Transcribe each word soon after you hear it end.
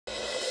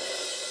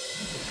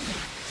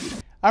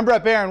I'm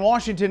Brett Baer in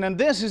Washington, and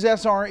this is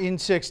SR in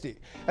 60.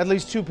 At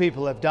least 2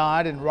 people have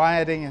died in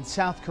rioting in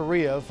South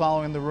Korea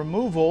following the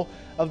removal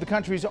of the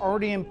country's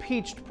already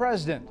impeached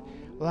president.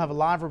 We'll have a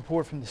live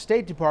report from the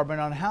State Department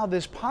on how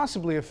this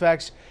possibly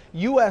affects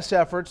U.S.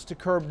 efforts to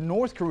curb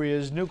North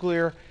Korea's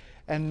nuclear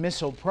and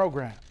missile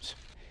programs.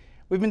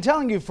 We've been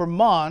telling you for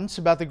months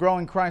about the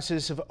growing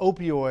crisis of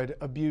opioid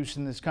abuse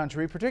in this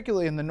country,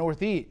 particularly in the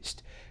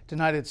Northeast.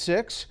 Tonight at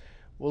 6,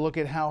 we'll look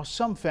at how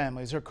some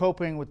families are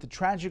coping with the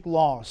tragic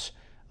loss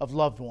of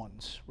loved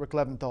ones. Rick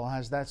Leventhal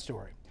has that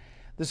story.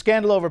 The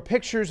scandal over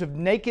pictures of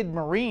naked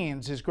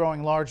Marines is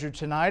growing larger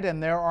tonight,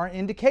 and there are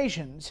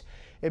indications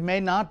it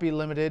may not be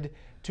limited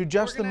to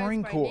just the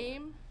Marine Corps.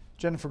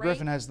 Jennifer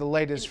Griffin has the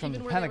latest from the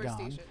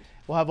Pentagon.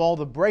 We'll have all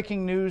the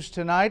breaking news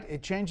tonight.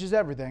 It changes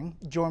everything.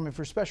 Join me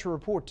for a special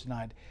report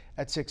tonight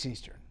at 6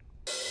 Eastern.